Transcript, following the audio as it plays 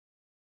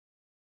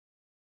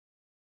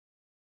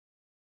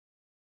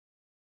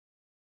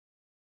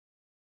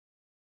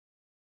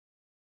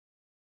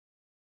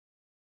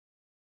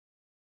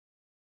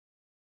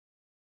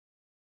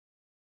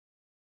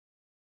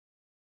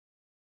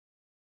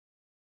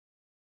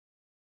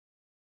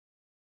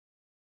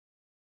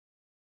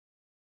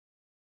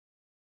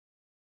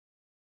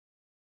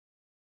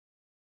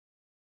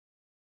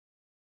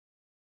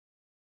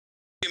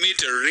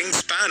mm ring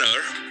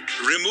spanner,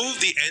 remove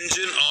the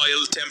engine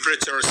oil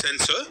temperature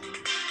sensor.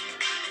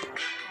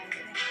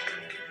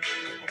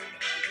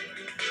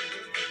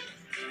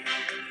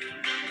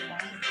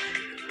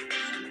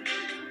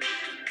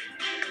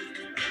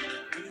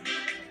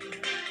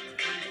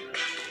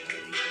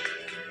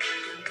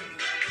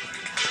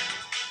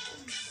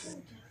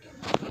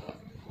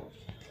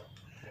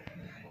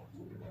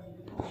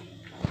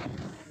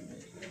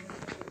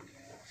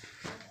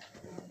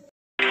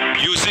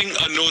 Using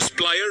a nose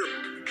plier,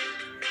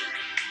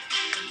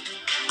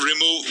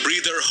 remove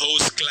breather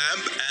hose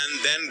clamp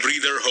and then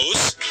breather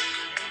hose.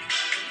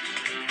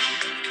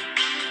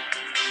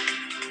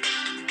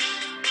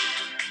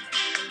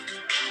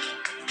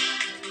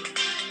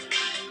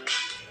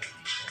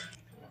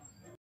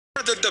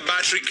 That the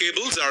battery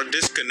cables are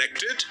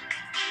disconnected,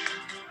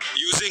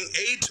 using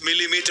 8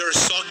 mm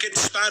socket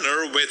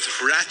spanner with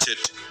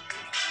ratchet.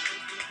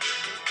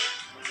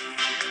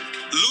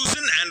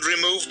 Loosen and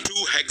remove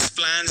two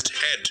hex-flanged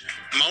head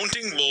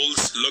mounting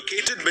bolts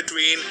located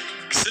between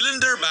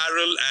cylinder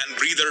barrel and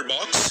breather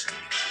box.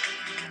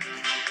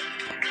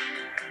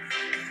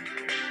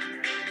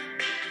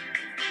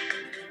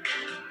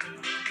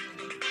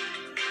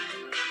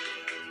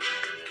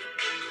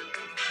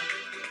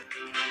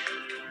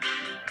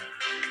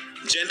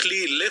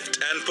 Gently lift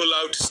and pull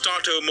out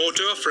starter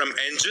motor from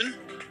engine.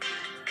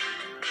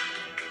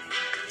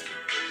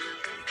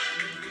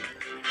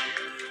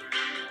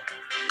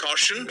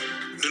 Caution,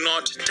 do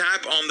not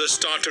tap on the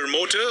starter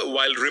motor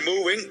while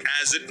removing,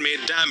 as it may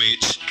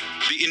damage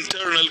the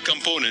internal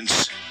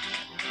components.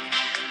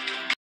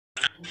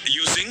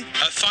 Using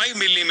a 5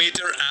 mm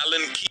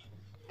Allen key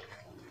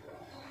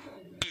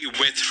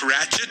with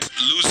ratchet,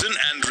 loosen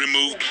and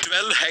remove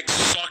 12 hex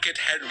socket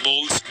head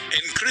bolts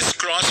in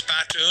crisscross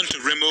pattern to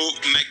remove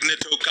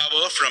magneto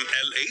cover from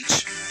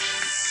LH.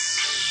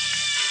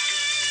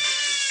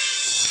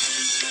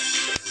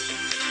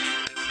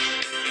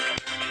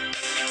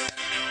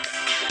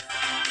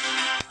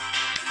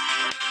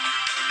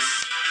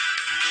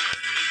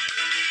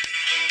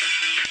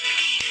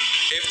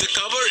 If the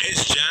cover is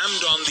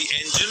jammed on the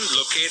engine,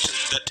 locate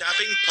the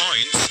tapping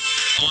points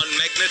on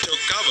magneto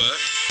cover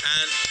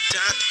and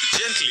tap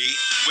gently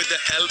with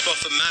the help of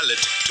a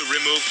mallet to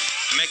remove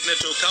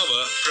magneto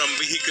cover from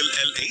vehicle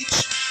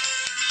LH.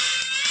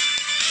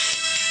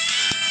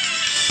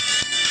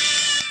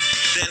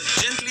 Then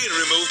gently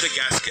remove the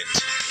gasket.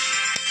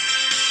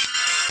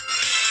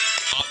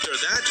 After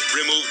that,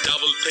 remove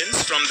double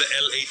pins from the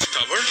LH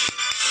cover.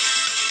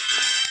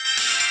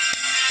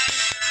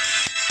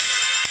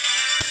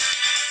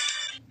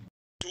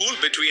 Tool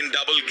between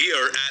double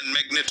gear and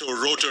magneto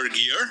rotor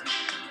gear.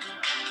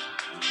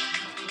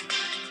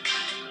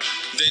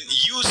 Then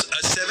use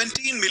a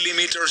 17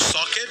 mm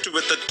socket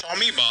with a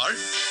Tommy bar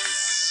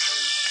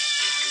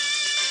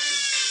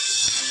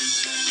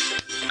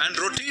and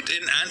rotate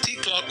in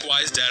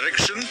anti-clockwise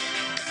direction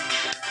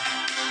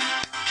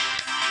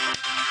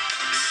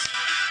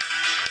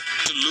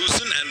to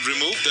loosen and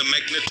remove the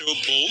magneto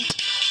bolt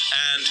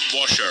and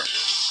washer.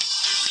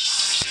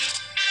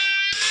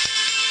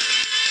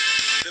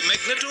 The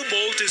magneto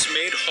bolt is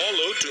made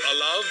hollow to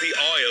allow the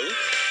oil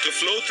to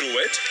flow through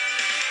it.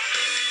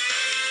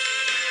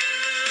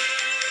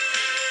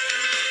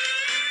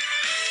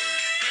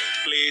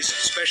 Place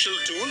special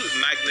tool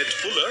magnet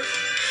puller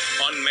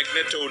on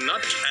magneto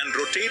nut and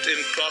rotate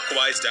in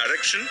clockwise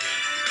direction.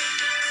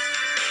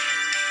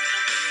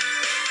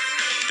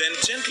 Then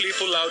gently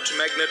pull out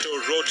magneto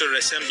rotor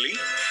assembly.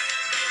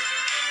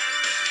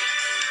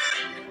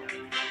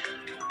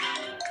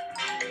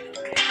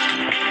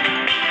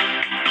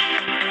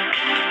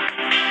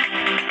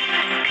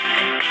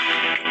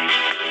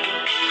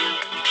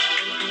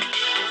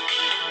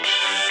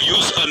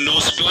 Use a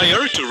nose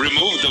plier to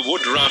remove the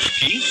wood rough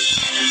key.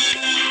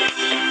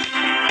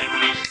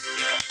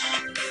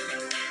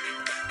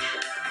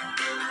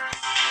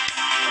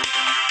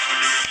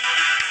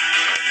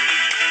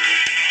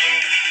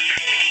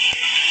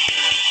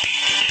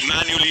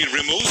 Manually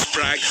remove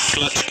sprag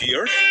clutch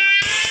gear.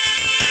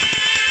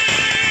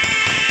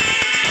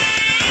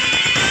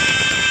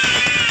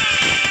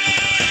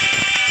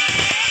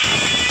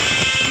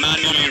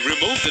 Manually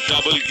remove the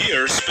double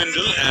gear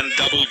spindle and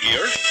double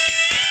gear.